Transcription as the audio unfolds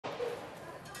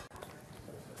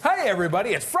Hi,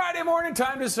 everybody. It's Friday morning,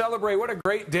 time to celebrate. What a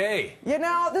great day. You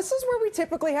know, this is where we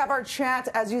typically have our chat,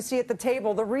 as you see at the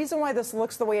table. The reason why this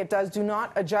looks the way it does, do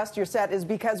not adjust your set, is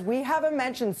because we have a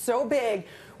mention so big,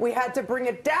 we had to bring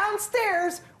it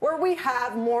downstairs where we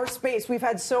have more space. We've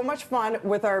had so much fun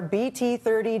with our BT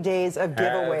 30 days of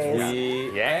giveaways. Have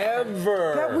we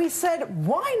ever? That we said,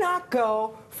 why not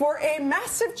go for a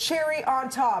massive cherry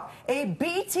on top? A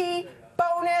BT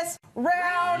bonus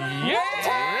round.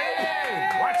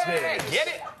 Yeah! Watch this. Get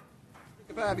it?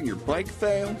 Think of having your bike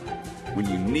fail when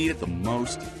you need it the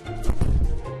most.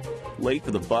 Late for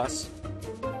the bus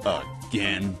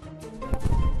again.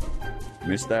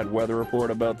 Missed that weather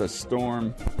report about the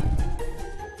storm.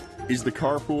 Is the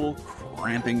carpool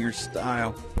cramping your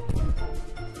style?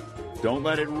 Don't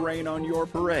let it rain on your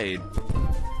parade.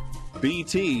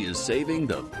 BT is saving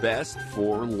the best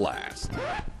for last.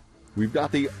 We've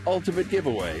got the ultimate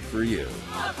giveaway for you.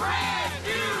 A brand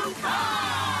new car!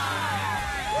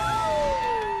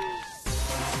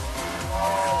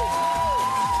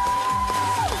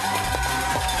 I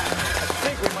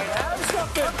think we might have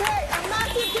something. Okay, a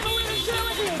massive giveaway to share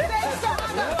with you. Thanks to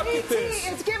Honda Look at BT this.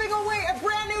 is giving away a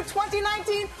brand new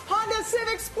 2019 Honda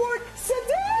Civic Sport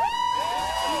sedan.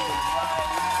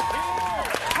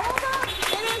 Hold on.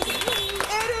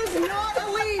 It is not a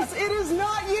lease. It is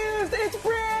not used. It's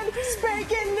brand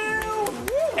spanking new.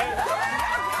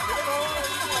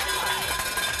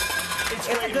 It's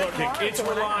great looking, it's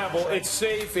reliable, it's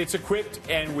safe, it's equipped,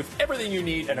 and with everything you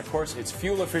need, and of course, it's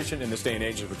fuel efficient in this day and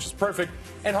age, which is perfect.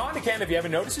 And Honda Canada, if you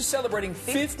haven't noticed, is celebrating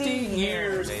 50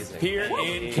 years here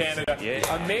in Canada.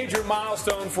 A major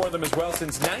milestone for them as well.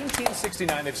 Since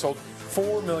 1969, they've sold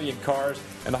 4 million cars,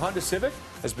 and the Honda Civic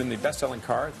has been the best-selling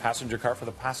car, passenger car, for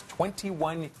the past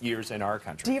 21 years in our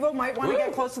country. Devo might want to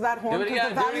get close to that horn Do it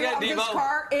because again, the do it value again, of this Devo.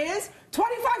 car is $25,000.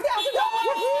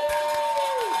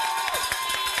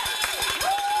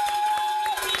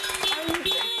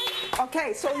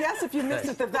 Okay, so yes, if you missed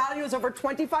it, the value is over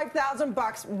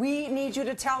 $25,000. We need you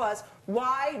to tell us,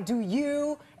 why do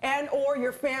you and or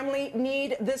your family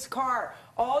need this car?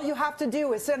 All you have to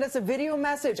do is send us a video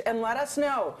message and let us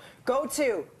know. Go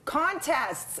to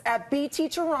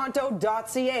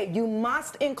contests@bttoronto.ca. You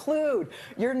must include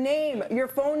your name, your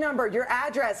phone number, your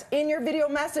address in your video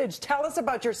message. Tell us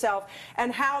about yourself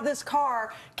and how this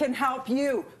car can help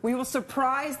you. We will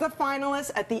surprise the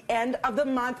finalists at the end of the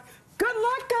month. Good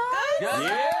luck, guys!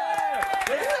 Yeah!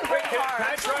 This is a great car. Can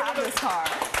I try one of this car.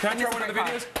 Can I try one of the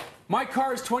videos? My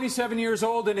car is 27 years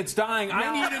old and it's dying.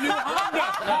 I need a new Honda.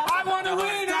 I want to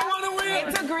win. I want to win.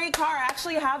 It's a great car. I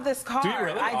actually have this car. Do you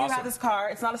really? I do Awesome. have this car.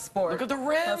 It's not a sport. Look at the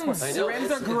rims. The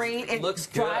rims are great. It looks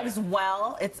good. drives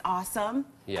well. It's awesome.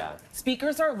 Yeah.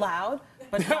 Speakers are loud,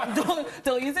 but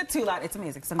don't use it too loud. It's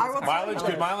amazing. It's an amazing car. Mileage,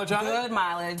 good mileage on it? Good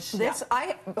mileage. This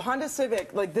Honda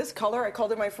Civic, like this color, I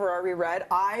called it my Ferrari red.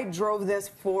 I drove this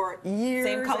for years.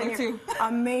 Same color, and too.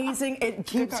 Amazing. It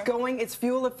keeps going. It's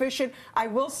fuel efficient. I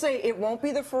will say it won't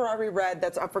be the Ferrari red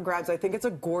that's up for grabs. I think it's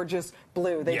a gorgeous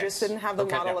blue. They Yes. just didn't have the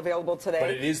Okay. model available today.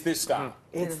 But it is this style.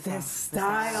 It's this And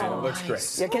style. it looks great.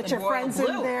 You get your Royal friends in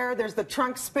blue. there. There's the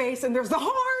trunk space, and there's the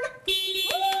horn.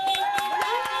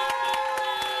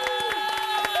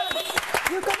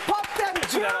 You can pop them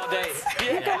Do that all day.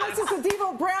 You can listen to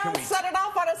Devo Brown set it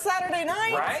off on a Saturday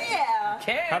night. Right? Yeah.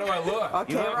 How do I look?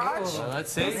 Okay, Raj.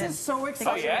 Let's see. This is so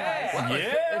exciting.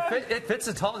 Yeah. It fits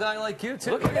a tall guy like you,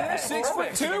 too. Look at that.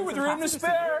 6'2" with room to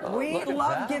spare. We Look at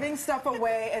love that. giving stuff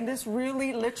away, and this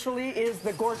really, literally is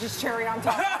the gorgeous cherry on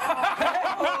top.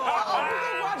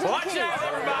 Watch out,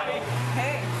 everybody.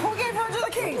 Hey, who gave Roger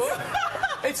the keys?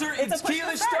 It's push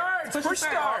keyless to start. start. It's push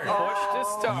start. Push to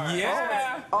start.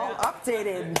 Yeah. All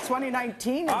updated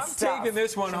 2019 and I'm stuff. taking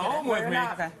this one home with We're me.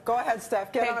 not. Go ahead,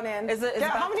 Steph. Get Okay. on in. Is it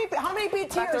How back- many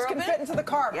BTers back door can open? fit into the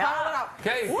car? Yeah. Pile it up.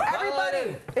 Okay, Woo, pile it everybody,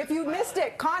 in. if you missed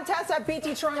it,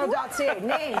 contests@bttoronto.ca.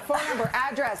 Name, phone number,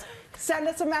 address. Send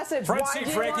us a message. Front Why seat, do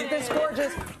you Frankie. want this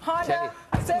gorgeous Honda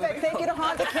Civic? Thank you to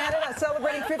Honda Canada,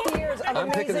 celebrating 50 years of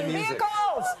I'm picking the amazing music.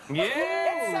 vehicles. Yeah.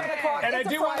 It's 7 o'clock. And I It's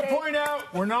a do want to Friday. point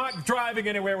out, we're not driving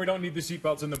anywhere. We don't need the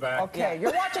seatbelts in the back. Okay,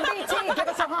 you're watching BT. Give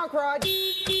us a honk, Raj. Woo!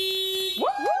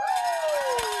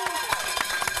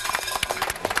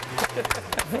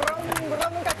 Vroom, vroom,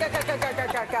 ga, ga, ga, ga, ga,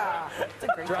 ga, ga.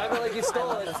 Drive it like you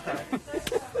stole it.